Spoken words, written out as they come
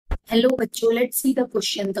Hello, bachcho. Let's see the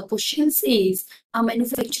question. The question says a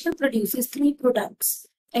manufacturer produces three products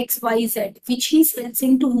X, Y, Z, which he sells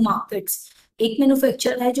in two markets. एक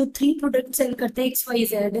manufacturer है जो three product cell करते हैं x Y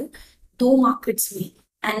Z दो markets में.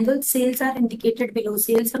 Annual sales are indicated below.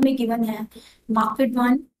 Sales हमें given है. Market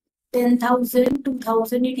 1 10,000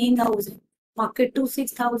 2,000 18,000. Market 2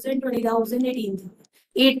 6,000 20,000 18,000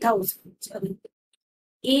 8,000. Sorry.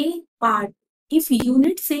 A part. If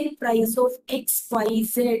unit sale price of X, Y,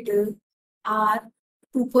 Z are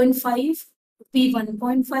 2.5, rupee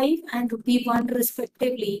 1.5 and rupee 1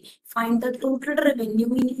 respectively, find the total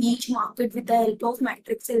revenue in each market with the help of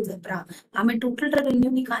matrix algebra. हमें total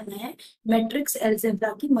revenue निकालना है matrix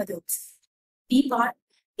algebra की मदद से. B part.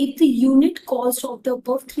 If the unit cost of the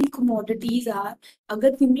above three commodities are,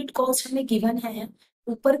 अगर unit cost हमें given है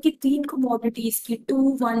ऊपर की तीन कमोडिटीज की 2,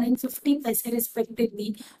 1 एंड 50 पैसे respectively,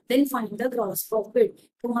 then find the gross profit.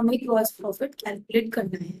 तो हमें ग्रॉस प्रॉफिट कैलकुलेट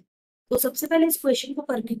करना है. तो सबसे पहले इस क्वेश्चन को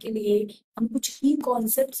करने के लिए हम कुछ की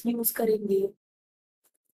कॉन्सेप्ट्स यूज करेंगे.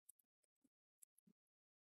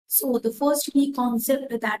 सो द फर्स्ट की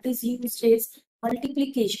concept that is used is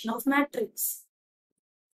multiplication of matrix.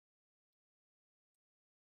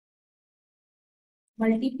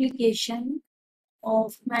 Multiplication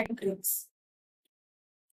of matrix.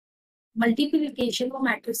 Multiplication of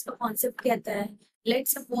matrix का कॉन्सेप्ट कहता है,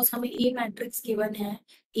 लेट्स सपोज हमें ए मैट्रिक्स गिवन है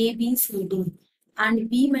A B C D and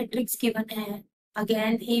B matrix given है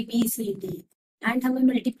again A B C D and हमें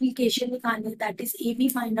multiplication निकालना है, that is A B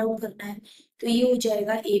find out करना है. तो ये हो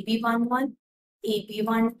जाएगा A B 1 1 A B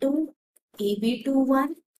 1 2 A B 2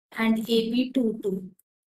 1 and A B 2 2.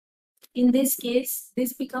 In this case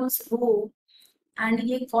this becomes row and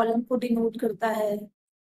ये कॉलम को डिनोट करता है.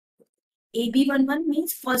 AB11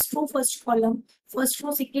 means first row first column, first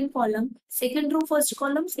row second column, second row first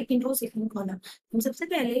column, second row second column. हम सबसे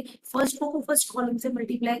पहले first row को first column से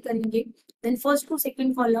multiply करेंगे, then first row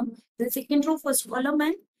second column, then second row first column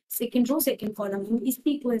and second row second column. हम इस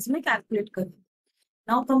sequence में calculate करेंगे.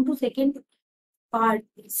 Now come to second part.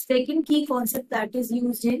 Second key concept that is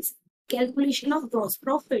used is calculation of gross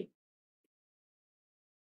profit.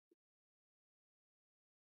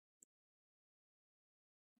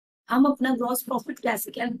 हम अपना gross profit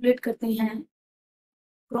कैसे calculate करते हैं.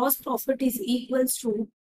 Gross profit is equals to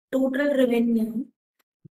total revenue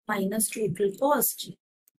minus total cost.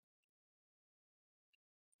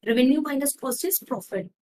 Revenue minus cost is profit.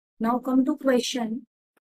 Now come to question.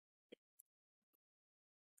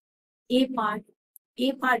 A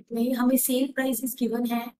part में हमें cell prices given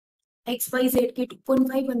है x Y Z के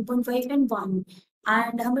 2.5 1.5 and 1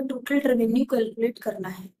 and हमें total revenue calculate करना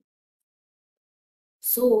है.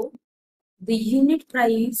 So the unit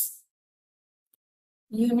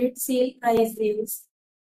sale prices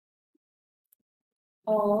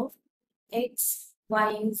of X,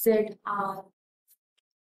 Y, Z are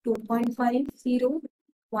 2.50,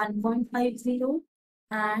 1.50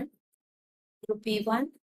 and rupee 1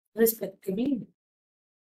 respectively.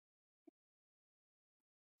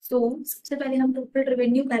 So सबसे पहले हम टोटल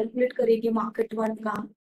रेवेन्यू कैलकुलेट करेंगे मार्केट 1 का.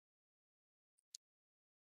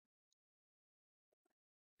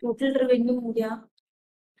 टोटल रेवेन्यू हो गया.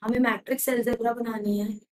 हमें मैट्रिक्स अलजेब्रा बनानी है.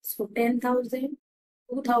 सो 10,000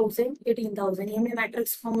 2,000 18,000 ये हमने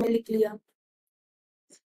मैट्रिक्स फॉर्म में लिख लिया.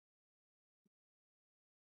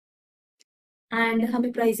 एंड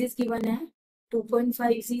हमें प्राइसेस गिवन है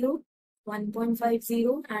 2.50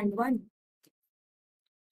 1.50 एंड 1.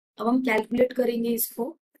 अब हम कैलकुलेट करेंगे इसको.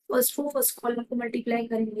 फर्स्ट कॉलम को मल्टीप्लाई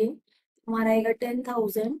करेंगे. हमारा आएगा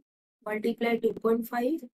 10,000 multiply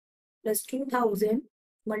 2.5 plus 2,000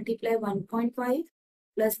 multiply 1.5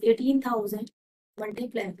 plus 18,000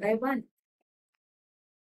 multiply by 1.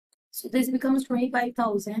 So this becomes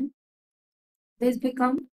 25,000. This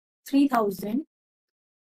becomes 3,000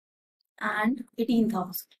 and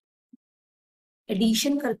 18,000.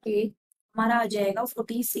 Addition करके हमारा आ जाएगा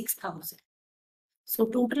 46,000. So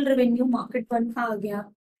total revenue market 1 का आ गया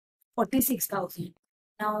 46,000.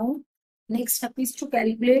 Now next step is to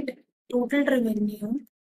calculate total revenue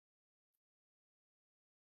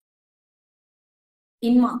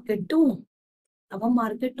in market 2. अब हम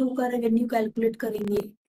मार्केट 2 का रेवेन्यू कैलकुलेट करेंगे.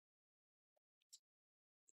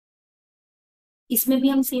 इसमें भी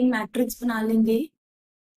हम सेम मैट्रिक्स बना लेंगे.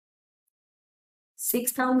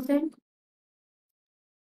 6,000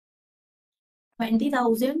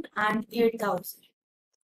 20,000 एंड 8,000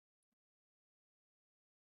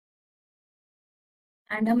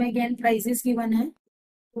 एंड हमें अगेन प्राइसेस गिवन है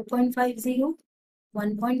 2.50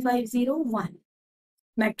 1.50 1.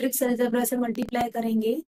 मैट्रिक्स अलजेब्रा से मल्टीप्लाई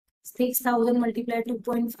करेंगे. 6,000 multiply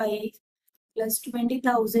 2.5 plus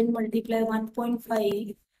 20,000 multiply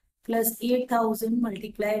 1.5 plus 8,000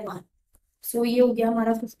 multiply 1। सो ये हो गया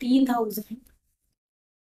हमारा 15,000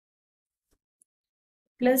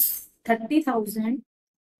 प्लस 30,000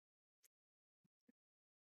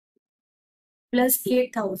 प्लस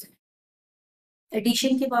 8,000।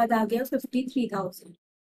 एडिशन के बाद आ गया 53,000।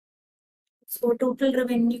 सो टोटल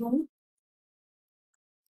रेवेन्यू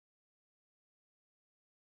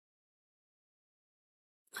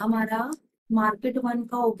हमारा मार्केट वन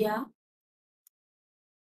का हो गया,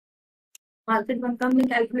 मार्केट वन का हमने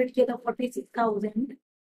कैलकुलेट किया था 46,000,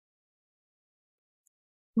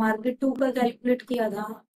 मार्केट टू का कैलकुलेट किया था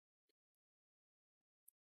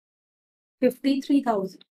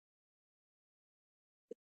 53,000।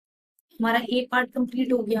 हमारा ए पार्ट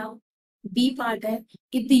कंप्लीट हो गया। बी पार्ट है,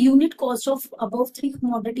 if the unit cost of above three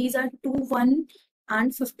commodities are 2, 1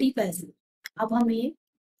 and 50 पैसे। अब हमें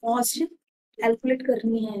कॉस्ट कैलकुलेट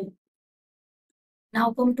करनी है।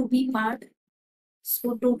 Now come to be part.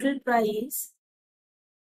 So total price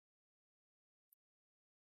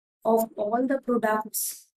of all the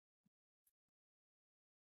products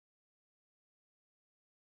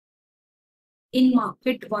in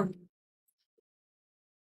market one।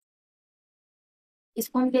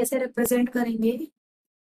 इसको हम कैसे रिप्रेजेंट करेंगे?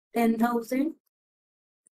 10,000,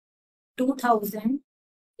 2,000,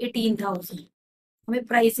 18,000। हमें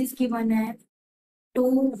प्राइसेस गिवन है 2,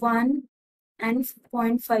 1 एंड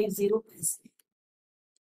 0.50 पैसे।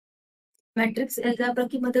 मैट्रिक्स अलजेब्रा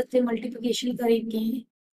की मदद से मल्टीप्लिकेशन करेंगे।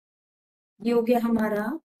 ये हो गया हमारा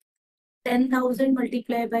 10,000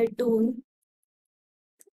 multiply by 2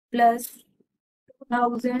 plus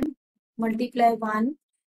 2,000 multiply 1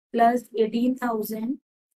 plus 18,000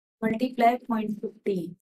 multiply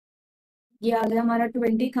 0.50। ये आ गया हमारा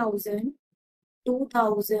 20,000,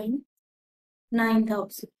 2,000,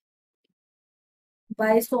 9,000।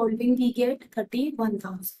 By solving we get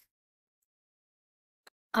 31,000।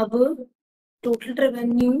 अब टोटल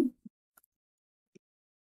रेवेन्यू,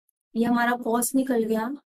 ये हमारा कॉस्ट निकल गया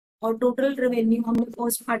और टोटल रेवेन्यू हमने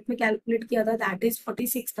फर्स्ट पार्ट में कैलकुलेट किया था, दैट इज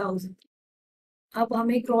 46,000। अब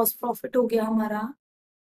हमें ग्रॉस प्रॉफिट हो गया हमारा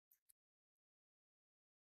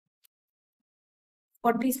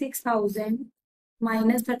 46,000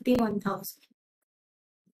 माइनस 31,000,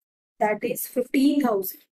 दैट इज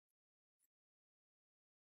 15,000।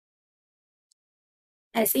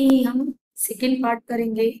 ऐसे ही हम सेकेंड पार्ट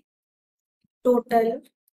करेंगे। Total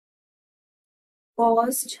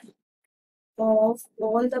cost of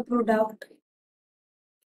all the product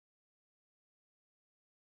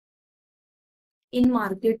in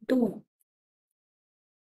market to.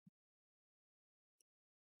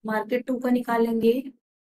 Market to का निकालेंगे।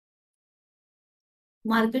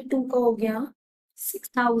 मार्केट टू का हो गया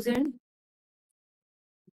 6,000,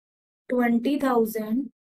 20,000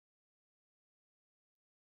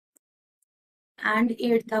 एंड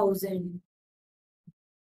 8,000।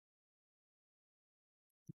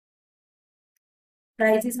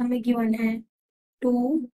 प्राइसेस हमें गिवन है 2,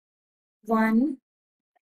 1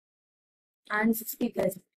 एंड 50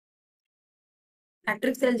 पैसे।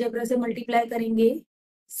 मैट्रिक्स अलजेब्रा से मल्टीप्लाई करेंगे।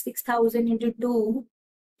 6,000 into 2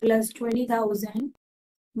 plus 20,000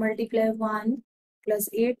 multiply 1 plus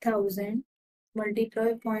 8,000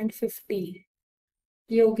 multiply 0.50।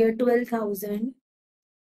 ये हो गया 12,000,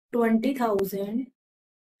 20,000,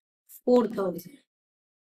 4,000।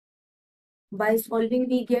 By solving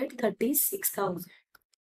we get 36,000।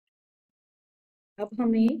 अब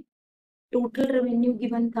हमें टोटल रेवेन्यू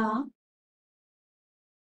गिवन था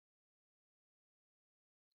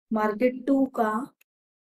मार्केट टू का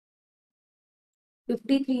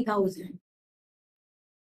 53,000।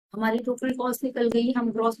 हमारी टोटल कॉस्ट निकल गई,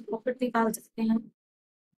 हम ग्रॉस प्रॉफिट निकाल सकते हैं।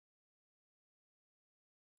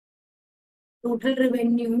 Total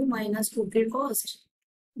revenue minus total cost,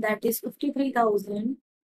 that is 53,000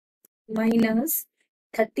 minus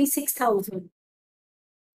 36,000।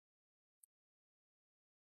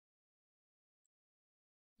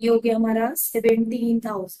 ये हो गया हमारा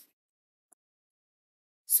 17,000।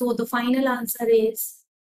 So the final answer is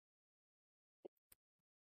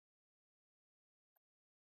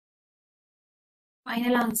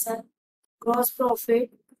gross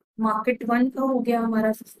profit market one का हो गया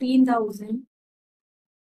हमारा 15,000,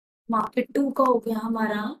 मार्केट टू का हो गया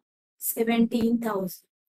हमारा 17,000।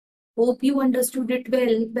 Hope you understood it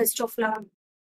well. Best of luck.